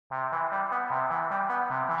So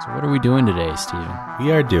what are we doing today, Steven?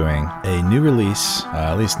 We are doing a new release,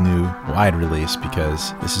 at least new wide release,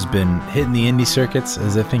 because this has been hitting the indie circuits,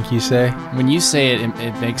 as I think you say. When you say it,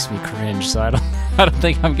 it makes me cringe, so I don't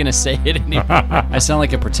think I'm going to say it anymore. I sound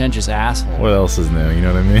like a pretentious asshole. What else is new, you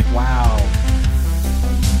know what I mean? Wow.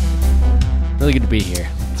 Really good to be here.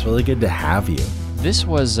 It's really good to have you. This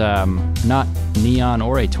was not Neon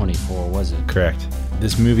or A24, was it? Correct.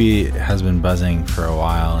 This movie has been buzzing for a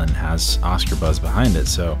while and has Oscar buzz behind it,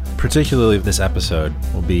 so particularly this episode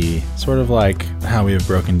will be sort of like how we have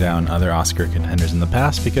broken down other Oscar contenders in the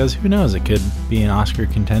past, because who knows, it could be an Oscar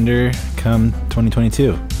contender come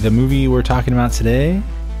 2022. The movie we're talking about today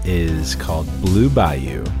is called Blue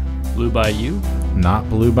Bayou. Blue Bayou? Not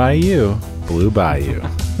Blue Bayou, Blue Bayou.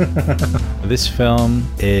 This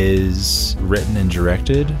film is written and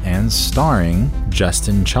directed and starring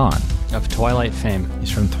Justin Chon. Of Twilight fame.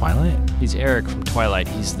 He's from Twilight? He's Eric from Twilight.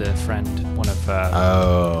 He's the friend, one of...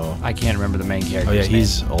 I can't remember the main character's name.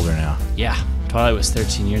 He's older now. Yeah, Twilight was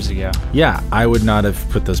 13 years ago. Yeah, I would not have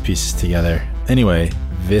put those pieces together. Anyway,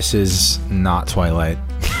 this is not Twilight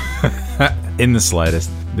in the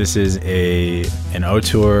slightest. This is an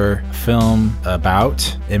auteur film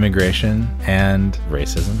about immigration and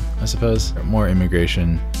racism, I suppose. More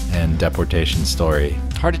immigration and deportation story.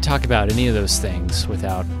 Hard to talk about any of those things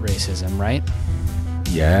without racism, right?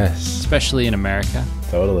 Yes. Especially in America.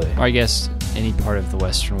 Totally. Or I guess any part of the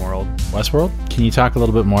Western world. Westworld? Can you talk a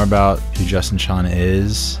little bit more about who Justin Chon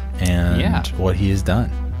is and what he has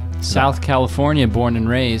done? South California, born and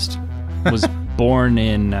raised. Was born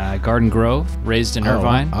in Garden Grove, raised in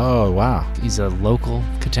Irvine. Oh, wow. He's a local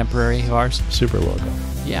contemporary of ours. Super local.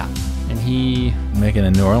 Yeah. And he... making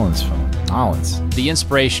a New Orleans film. The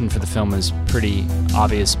inspiration for the film is pretty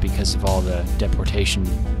obvious because of all the deportation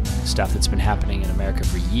stuff that's been happening in America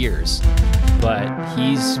for years. But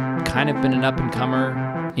he's kind of been an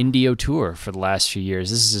up-and-comer indie auteur for the last few years.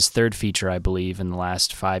 This is his third feature, I believe, in the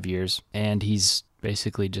last 5 years. And he's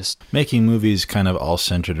basically just... making movies kind of all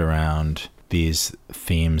centered around these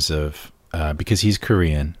themes of... because he's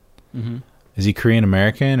Korean. Mm-hmm. Is he Korean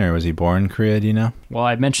American or was he born in Korea, do you know? Well,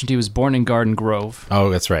 I mentioned he was born in Garden Grove. Oh,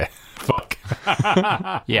 that's right. Fuck.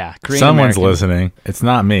 Yeah, Korean someone's American. Listening. It's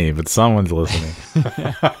not me, but someone's listening.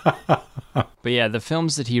 But yeah, the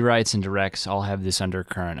films that he writes and directs all have this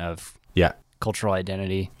undercurrent of cultural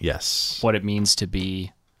identity. Yes. What it means to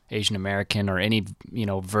be Asian American or any,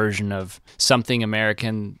 version of something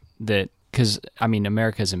American that... because,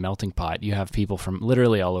 America is a melting pot. You have people from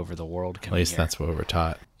literally all over the world coming At least here. that's what we're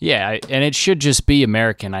taught. Yeah, and it should just be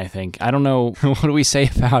American, I think. I don't know. What do we say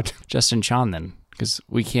about Justin Chon, then? Because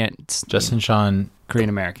we can't... Justin Chon... Korean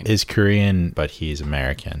American. Is Korean, but he's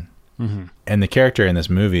American. Mm-hmm. And the character in this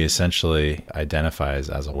movie essentially identifies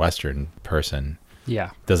as a Western person. Yeah.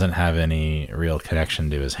 Doesn't have any real connection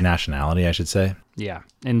to his nationality, I should say. Yeah.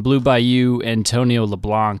 In Blue Bayou, Antonio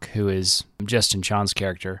LeBlanc, who is Justin Chon's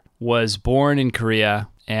character, was born in Korea,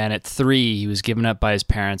 and at 3, he was given up by his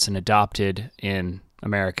parents and adopted in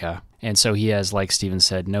America. And so he has, like Steven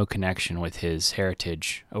said, no connection with his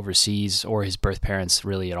heritage overseas or his birth parents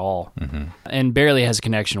really at all. Mm-hmm. And barely has a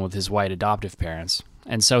connection with his white adoptive parents.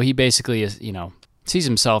 And so he basically is, sees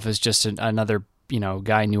himself as just another,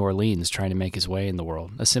 guy in New Orleans trying to make his way in the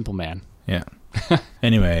world. A simple man. Yeah.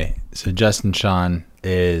 Anyway, so Justin Chon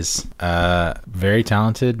is a very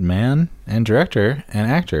talented man and director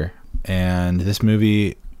and actor. And this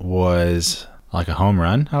movie was like a home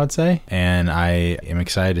run, I would say. And I am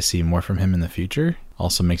excited to see more from him in the future.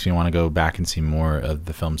 Also makes me want to go back and see more of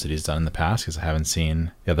the films that he's done in the past, because I haven't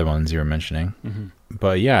seen the other ones you were mentioning. Mm-hmm.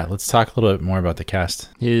 But yeah, let's talk a little bit more about the cast.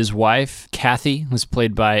 His wife, Kathy, was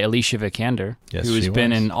played by Alicia Vikander, yes, who has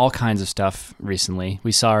been in all kinds of stuff recently.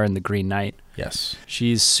 We saw her in The Green Knight. Yes.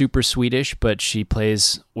 She's super Swedish, but she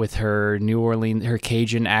plays with her New Orleans, her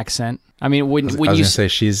Cajun accent. I mean, when I was you going to say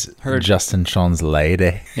she's Justin Chon's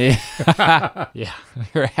lady. Yeah. Yeah.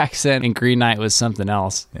 Her accent in Green Knight was something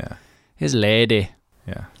else. Yeah. His lady.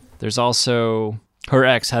 Yeah. There's also her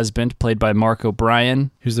ex-husband, played by Mark O'Brien.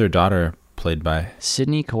 Who's their daughter, played by?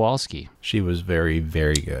 Sydney Kowalski. She was very,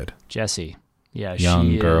 very good. Jessie. Yeah,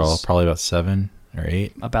 young she girl, is probably about 7 or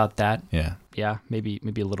 8. about that. Yeah. Yeah, maybe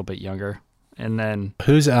a little bit younger. And then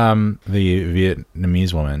who's the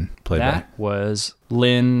Vietnamese woman played by? That was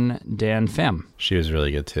Linh Dan Pham. She was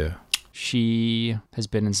really good too. She has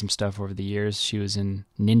been in some stuff over the years. She was in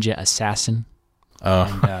Ninja Assassin. Oh.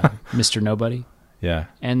 And Mr. Nobody. Yeah.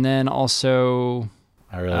 And then also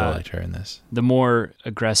I really liked her in this. The more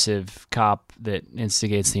aggressive cop that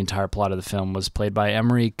instigates the entire plot of the film was played by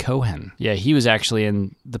Emery Cohen. Yeah, he was actually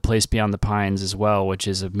in The Place Beyond the Pines as well, which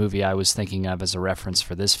is a movie I was thinking of as a reference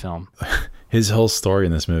for this film. His whole story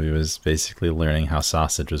in this movie was basically learning how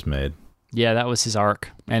sausage was made. Yeah, that was his arc.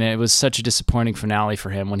 And it was such a disappointing finale for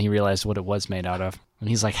him when he realized what it was made out of. And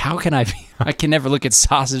he's like, how can I be? I can never look at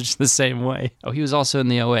sausage the same way. Oh, he was also in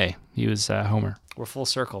the OA. He was Homer. We're full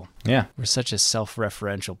circle. Yeah. We're such a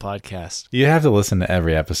self-referential podcast. You have to listen to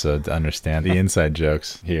every episode to understand the inside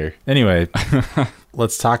jokes here. Anyway,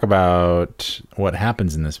 let's talk about what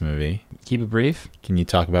happens in this movie. Keep it brief. Can you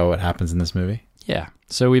talk about what happens in this movie? Yeah.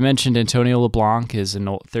 So we mentioned Antonio LeBlanc is an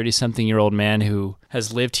 30-something-year-old man who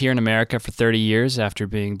has lived here in America for 30 years after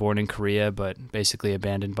being born in Korea, but basically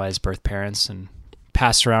abandoned by his birth parents and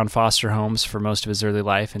passed around foster homes for most of his early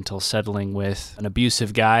life until settling with an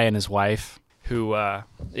abusive guy and his wife, who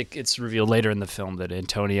it's revealed later in the film that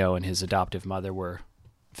Antonio and his adoptive mother were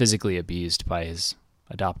physically abused by his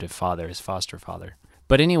adoptive father, his foster father.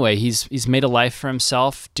 But anyway, he's made a life for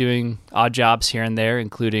himself doing odd jobs here and there,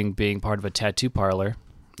 including being part of a tattoo parlor.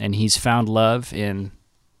 And he's found love in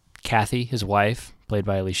Kathy, his wife, played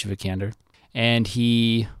by Alicia Vikander. And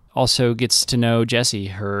he also gets to know Jessie,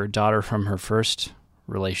 her daughter from her first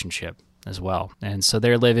relationship as well. And so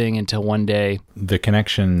they're living until one day. The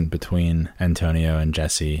connection between Antonio and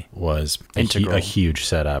Jessie was a huge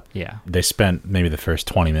setup. Yeah. They spent maybe the first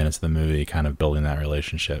 20 minutes of the movie kind of building that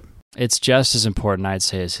relationship. It's just as important, I'd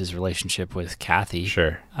say, as his relationship with Kathy.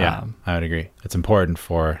 Sure. Yeah, I would agree. It's important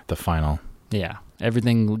for the final. Yeah.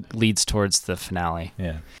 Everything leads towards the finale.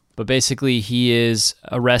 Yeah. But basically, he is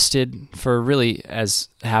arrested for really, as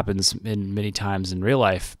happens in many times in real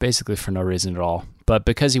life, basically for no reason at all. But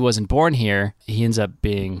because he wasn't born here, he ends up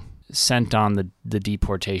being sent on the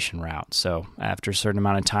deportation route. So after a certain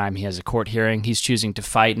amount of time, he has a court hearing. He's choosing to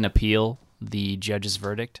fight and appeal the judge's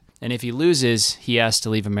verdict. And if he loses, he has to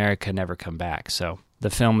leave America and never come back. So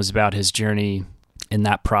the film is about his journey in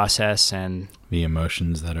that process and the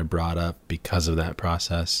emotions that are brought up because of that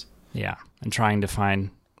process. Yeah, and trying to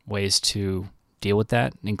find ways to deal with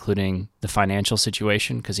that, including the financial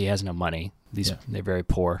situation, because he has no money. They're very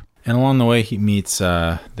poor. And along the way, he meets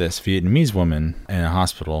this Vietnamese woman in a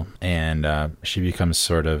hospital, and she becomes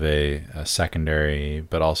sort of a secondary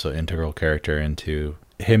but also integral character into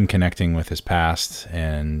him connecting with his past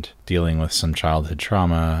and dealing with some childhood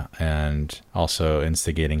trauma and also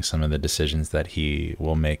instigating some of the decisions that he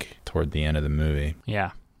will make toward the end of the movie.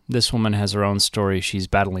 Yeah. This woman has her own story. She's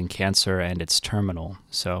battling cancer and it's terminal.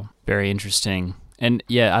 So very interesting. And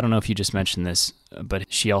yeah, I don't know if you just mentioned this,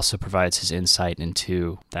 but she also provides his insight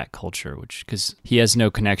into that culture, because he has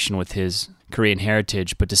no connection with his Korean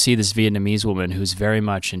heritage, but to see this Vietnamese woman who's very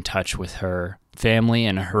much in touch with her family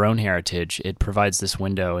and her own heritage, it provides this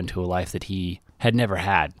window into a life that he had never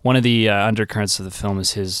had. One of the undercurrents of the film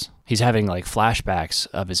is he's having like flashbacks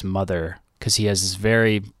of his mother, because he has this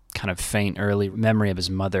very kind of faint early memory of his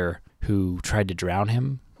mother who tried to drown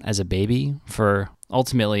him as a baby for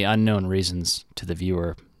ultimately unknown reasons to the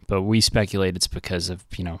viewer. But we speculate it's because of,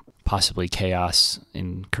 possibly chaos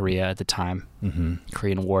in Korea at the time. Mm-hmm.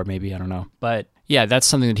 Korean War, maybe, I don't know. But yeah, that's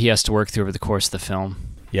something that he has to work through over the course of the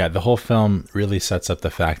film. Yeah, the whole film really sets up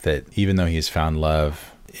the fact that even though he's found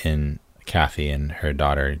love in Kathy and her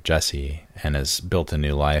daughter Jessie and has built a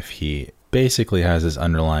new life, he basically has this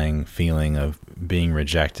underlying feeling of being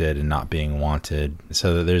rejected and not being wanted.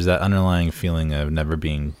 So there's that underlying feeling of never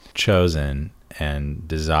being chosen and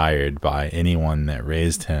desired by anyone that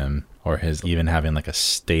raised him, or his even having like a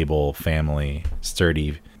stable family,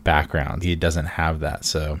 sturdy background. He doesn't have that.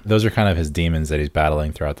 So those are kind of his demons that he's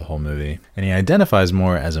battling throughout the whole movie. And he identifies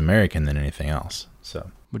more as American than anything else. So,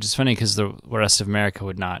 which is funny because the rest of America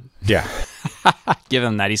would not. Yeah. Give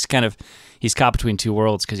him that. He's caught between two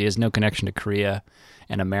worlds because he has no connection to Korea,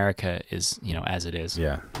 and America is, as it is.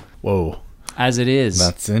 Yeah. Whoa. As it is.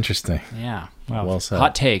 That's interesting. Yeah. Well said.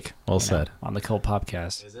 Hot take. Well said. On the Cult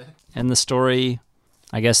Popcast. Is it? And the story,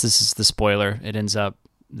 I guess this is the spoiler. It ends up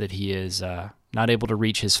that he is not able to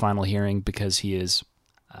reach his final hearing because he is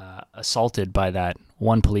assaulted by that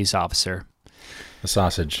one police officer. The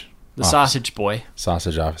sausage. The sausage boy.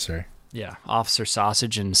 Sausage officer. Yeah, Officer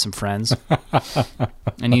Sausage and some friends.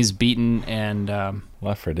 And he's beaten and...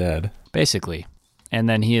 left for dead. Basically. And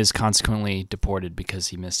then he is consequently deported because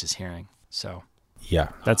he missed his hearing. So... yeah.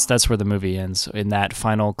 That's where the movie ends, in that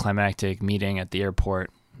final climactic meeting at the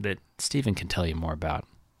airport that Steven can tell you more about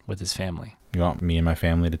with his family. You want me and my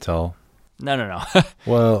family to tell? No.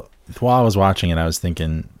 Well, while I was watching it, I was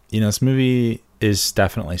thinking, this movie is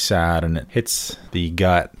definitely sad, and it hits the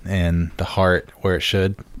gut and the heart where it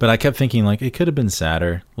should. But I kept thinking, like, it could have been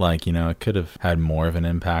sadder. Like, you know, it could have had more of an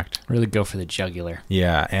impact. Really go for the jugular.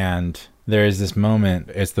 Yeah, and there is this moment,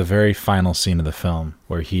 it's the very final scene of the film,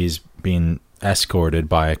 where he's being escorted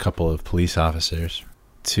by a couple of police officers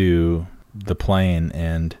to the plane,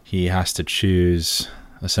 and he has to choose,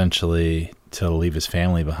 essentially, to leave his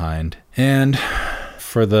family behind. And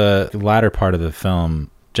for the latter part of the film,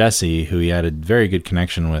 Jesse, who he had a very good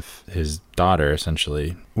connection with his daughter,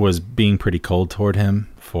 essentially, was being pretty cold toward him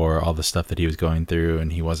for all the stuff that he was going through,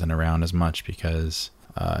 and he wasn't around as much because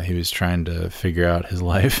he was trying to figure out his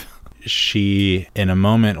life. She, in a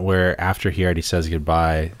moment where after he already says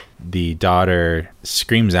goodbye, the daughter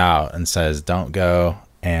screams out and says, "Don't go."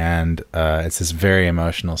 And it's this very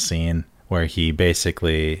emotional scene where he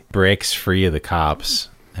basically breaks free of the cops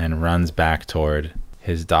and runs back toward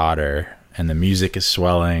his daughter, and the music is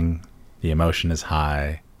swelling, the emotion is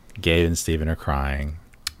high, Gabe and Steven are crying.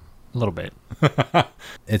 A little bit.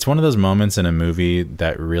 It's one of those moments in a movie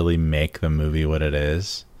that really make the movie what it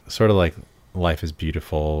is. Sort of like Life is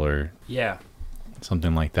Beautiful or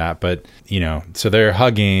something like that. But, you know, so they're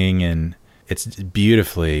hugging, and it's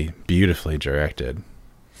beautifully, beautifully directed.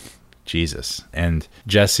 Jesus. And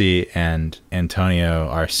Jesse and Antonio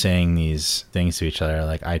are saying these things to each other,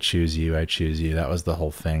 like, I choose you, I choose you. That was the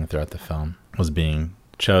whole thing throughout the film, was being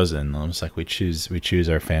chosen. Almost like we choose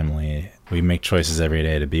our family. We make choices every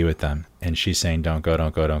day to be with them. And she's saying, don't go,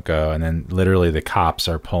 don't go, don't go. And then literally the cops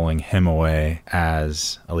are pulling him away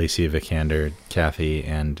as Alicia Vikander, Kathy,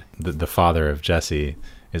 and the father of Jesse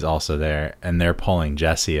is also there, and they're pulling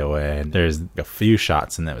Jesse away. And there's a few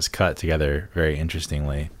shots, and that was cut together very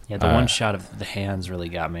interestingly. Yeah, the one shot of the hands really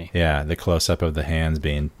got me. Yeah, the close-up of the hands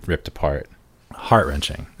being ripped apart.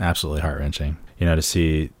 Heart-wrenching, absolutely heart-wrenching. You know, to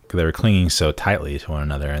see they were clinging so tightly to one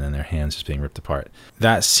another, and then their hands just being ripped apart.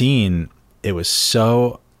 That scene, it was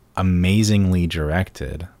so amazingly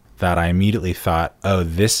directed that I immediately thought, oh,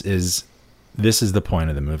 this is the point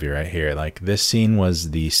of the movie right here. Like, this scene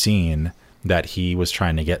was the scene that he was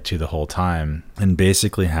trying to get to the whole time, and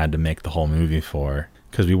basically had to make the whole movie for,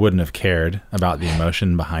 because we wouldn't have cared about the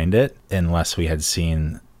emotion behind it unless we had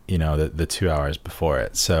seen, you know, the 2 hours before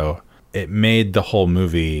it. So it made the whole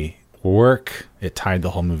movie work. It tied the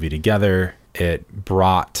whole movie together. It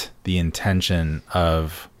brought the intention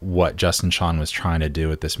of what Justin Chon was trying to do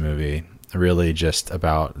with this movie, really just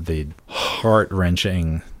about the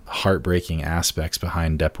heart-wrenching, heartbreaking aspects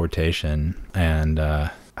behind deportation, and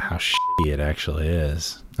how shitty it actually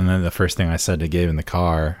is. And then the first thing I said to Gabe in the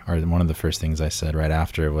car, or one of the first things I said right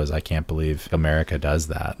after, was, I can't believe America does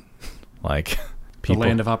that. Like, people, the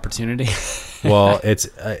land of opportunity. Well, it's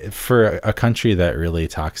for a country that really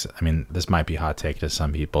talks, I mean, this might be a hot take to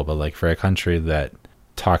some people, but like for a country that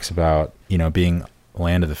talks about, you know, being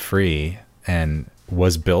land of the free and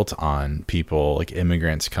was built on people like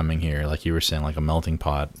immigrants coming here, like you were saying, like a melting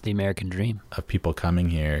pot, the American dream of people coming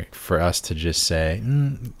here, for us to just say,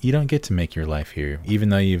 you don't get to make your life here. Even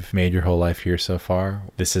though you've made your whole life here so far,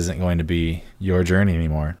 this isn't going to be your journey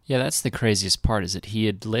anymore. Yeah, that's the craziest part, is that he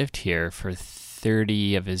had lived here for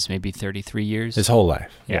 30 of his maybe 33 years. His whole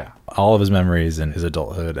life. Yeah. All of his memories and his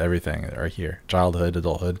adulthood, everything are here. Childhood,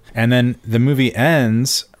 adulthood. And then the movie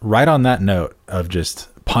ends right on that note of just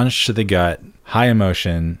punch to the gut, high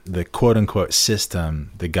emotion, the quote-unquote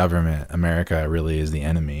system, the government, America really is the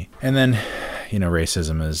enemy. And then, you know,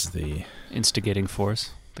 racism is the instigating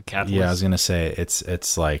force, the catalyst. Yeah, I was going to say,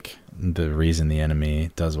 it's like the reason the enemy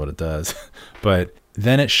does what it does. But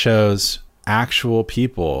then it shows actual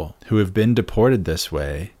people who have been deported this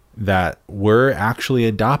way, that were actually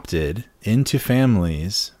adopted into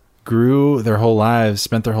families, grew their whole lives,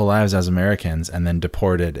 spent their whole lives as Americans, and then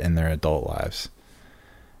deported in their adult lives.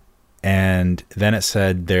 And then it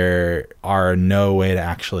said there are no way to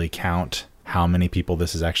actually count how many people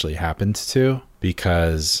this has actually happened to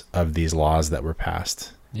because of these laws that were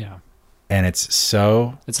passed. Yeah. And it's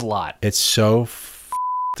a lot. It's so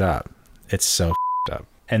f***ed up. It's so f***ed up.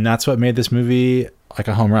 And that's what made this movie like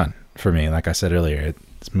a home run for me. Like I said earlier,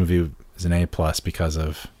 this movie is an A+ because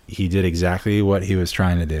of, he did exactly what he was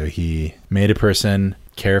trying to do. He made a person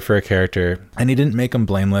care for a character, and he didn't make him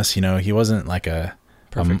blameless. You know, he wasn't like a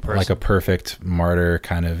perfect martyr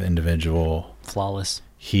kind of individual. Flawless.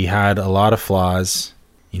 He had a lot of flaws.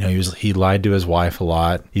 You know, he lied to his wife a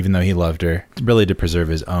lot, even though he loved her, really to preserve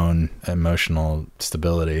his own emotional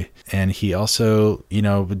stability. And he also, you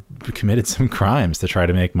know, committed some crimes to try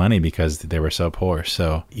to make money because they were so poor.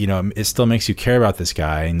 So, you know, it still makes you care about this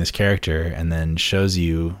guy and this character, and then shows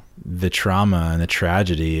you the trauma and the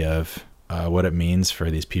tragedy of what it means for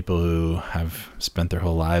these people who have spent their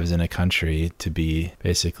whole lives in a country to be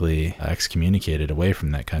basically excommunicated away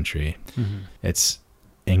from that country. Mm-hmm. It's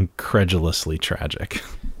incredulously tragic.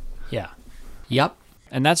 Yeah. Yep.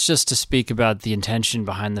 And that's just to speak about the intention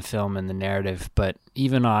behind the film and the narrative, but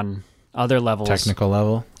even on other levels, technical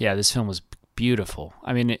level, yeah, this film was beautiful.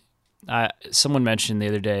 I mean, someone mentioned the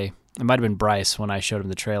other day, it might have been Bryce when I showed him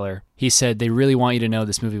the trailer. He said they really want you to know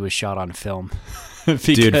this movie was shot on film.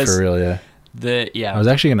 Dude, for real, yeah. I was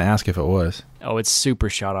actually going to ask if it was. Oh, it's super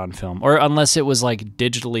shot on film, or unless it was like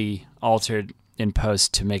digitally altered in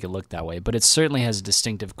post to make it look that way. But it certainly has a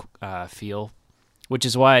distinctive feel, which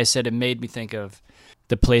is why I said it made me think of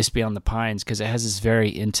The Place Beyond the Pines, because it has this very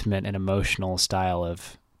intimate and emotional style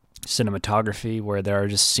of cinematography where there are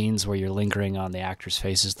just scenes where you're lingering on the actors'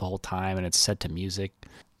 faces the whole time, and it's set to music.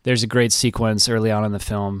 There's a great sequence early on in the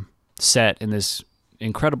film set in this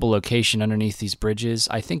incredible location underneath these bridges.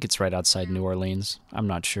 I think it's right outside New Orleans. I'm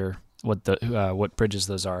not sure what bridges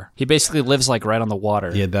those are. He basically lives like right on the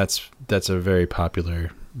water. Yeah, that's a very popular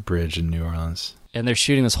bridge in New Orleans. And they're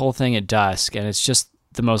shooting this whole thing at dusk, and it's just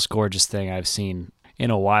the most gorgeous thing I've seen in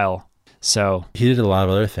a while. So he did a lot of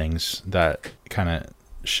other things that kind of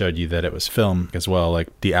showed you that it was film as well, like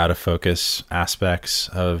the out of focus aspects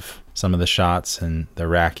of some of the shots and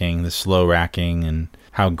the slow racking, and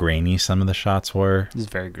how grainy some of the shots were. It was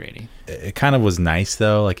very grainy. It kind of was nice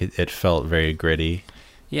though, like it felt very gritty.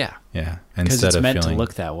 Yeah. Yeah. Because it's meant to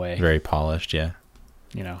look that way. Very polished, yeah.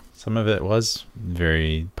 You know. Some of it was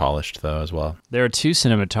very polished though as well. There are 2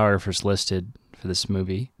 cinematographers listed for this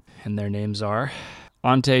movie, and their names are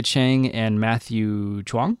Ante Chang and Matthew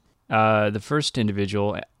Chuang. The first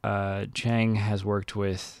individual, Chang, has worked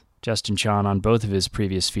with Justin Chon on both of his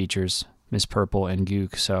previous features, Miss Purple and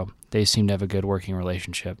Gook, so they seem to have a good working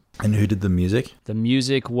relationship. And who did the music? The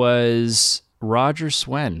music was Roger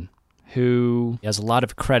Swen, who has a lot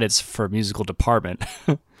of credits for musical department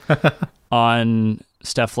on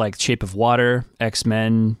stuff like Shape of Water,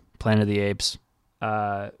 X-Men, Planet of the Apes,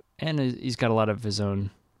 and he's got a lot of his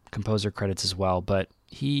own composer credits as well, but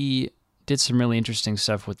he did some really interesting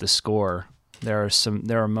stuff with the score. There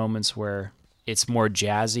are moments where it's more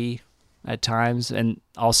jazzy at times, and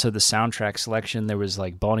also the soundtrack selection. There was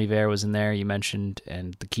like Bon Iver was in there, you mentioned,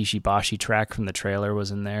 and the Kishi Bashi track from the trailer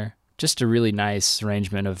was in there. Just a really nice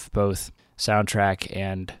arrangement of both soundtrack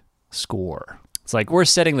and score. It's like we're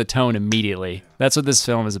setting the tone immediately. That's what this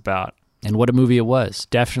film is about, and what a movie it was.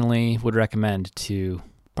 Definitely would recommend to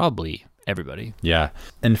probably everybody. Yeah.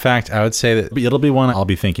 In fact, I would say that it'll be one I'll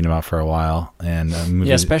be thinking about for a while. And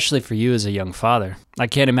yeah, especially for you as a young father. I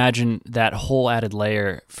can't imagine that whole added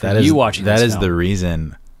layer for you watching this film. That is the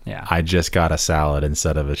reason I just got a salad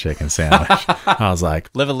instead of a chicken sandwich. I was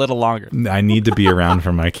like, live a little longer. I need to be around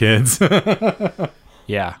for my kids.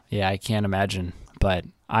 Yeah, I can't imagine. But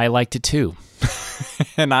I liked it too.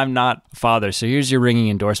 And I'm not a father. So here's your ringing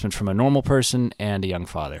endorsement from a normal person and a young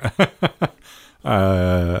father.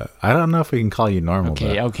 I don't know if we can call you normal.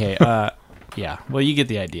 Okay. Yeah. Well, you get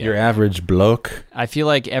the idea. Your average bloke. I feel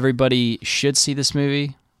like everybody should see this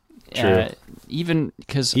movie. True. Even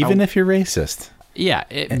if you're racist. Yeah.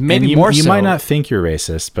 Maybe more so. You might not think you're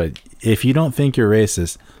racist, but if you don't think you're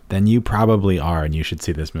racist, then you probably are, and you should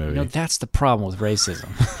see this movie. No, that's the problem with racism.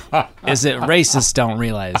 Is that racists don't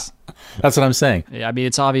realize. That's what I'm saying. Yeah, I mean,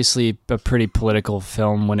 it's obviously a pretty political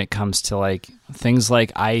film when it comes to like things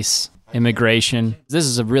like ICE, immigration. This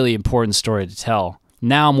is a really important story to tell,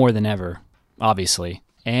 now more than ever, obviously.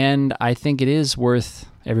 And I think it is worth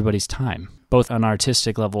everybody's time, both on an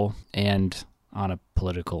artistic level and on a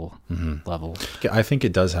political level. I think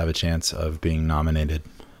it does have a chance of being nominated.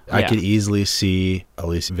 Yeah. I could easily see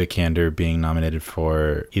Alicia Vikander being nominated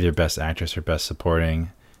for either Best Actress or Best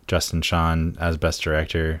Supporting, Justin Chon as Best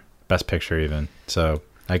Director, Best Picture even. So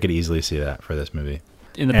I could easily see that for this movie.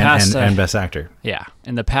 In the past, and Best Actor. Yeah.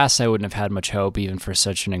 In the past, I wouldn't have had much hope even for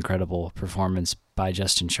such an incredible performance by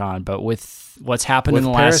Justin Chon. But with what's happened in the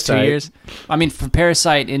last 2 years, I mean, from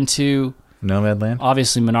Parasite into Nomadland,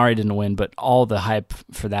 obviously Minari didn't win, but all the hype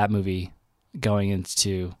for that movie going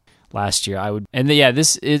into last year,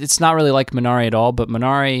 it's not really like Minari at all, but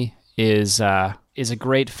Minari is a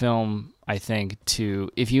great film, I think,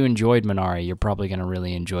 if you enjoyed Minari, you're probably going to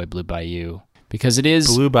really enjoy Blue Bayou. Because it is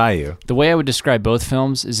Blue Bayou. The way I would describe both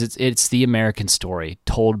films is it's the American story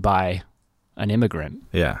told by an immigrant.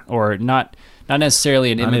 Yeah. Or not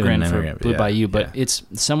necessarily an immigrant for Blue Bayou, but it's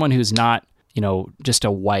someone who's not, just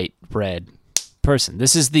a white bread person.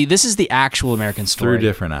 This is the actual American story. Through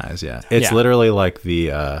different eyes, yeah. It's literally like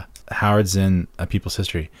the Howard Zinn, A People's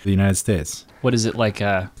History, the United States. What is it like?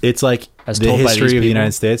 It's like the history of the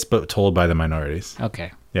United States, but told by the minorities.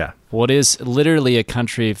 Okay. Yeah. What is literally a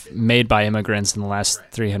country made by immigrants in the last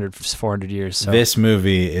 300, 400 years. So. This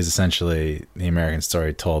movie is essentially the American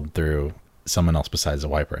story told through someone else besides a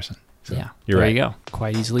white person. So yeah, you're there right. you go.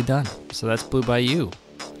 Quite easily done. So that's Blue Bayou.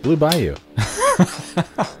 Blue Bayou.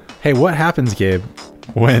 Hey, what happens, Gabe,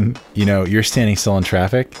 when, you're standing still in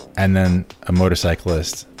traffic and then a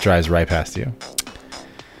motorcyclist drives right past you?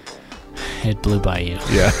 It blew by you.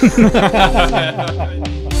 Yeah.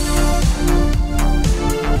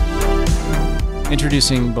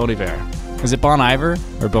 Introducing Bon Iver. Is it Bon Iver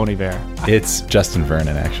or Bon Iver? It's Justin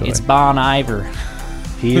Vernon, actually. It's Bon Iver.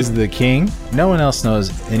 He's the king. No one else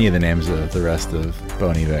knows any of the names of the rest of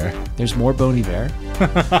Bon Iver. There's more Bon Iver.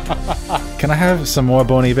 Can I have some more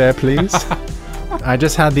Bon Iver, please? I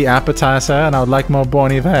just had the appetizer and I would like more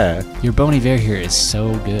Bon Iver. Your Bon Iver here is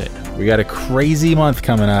so good. We got a crazy month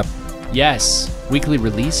coming up. Yes. Weekly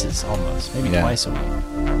releases almost. Maybe twice a week.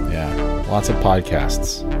 Yeah. Lots of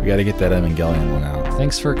podcasts. We got to get that Evangelion one out.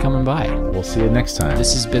 Thanks for coming by. We'll see you next time.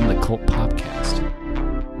 This has been the Cult Popcast.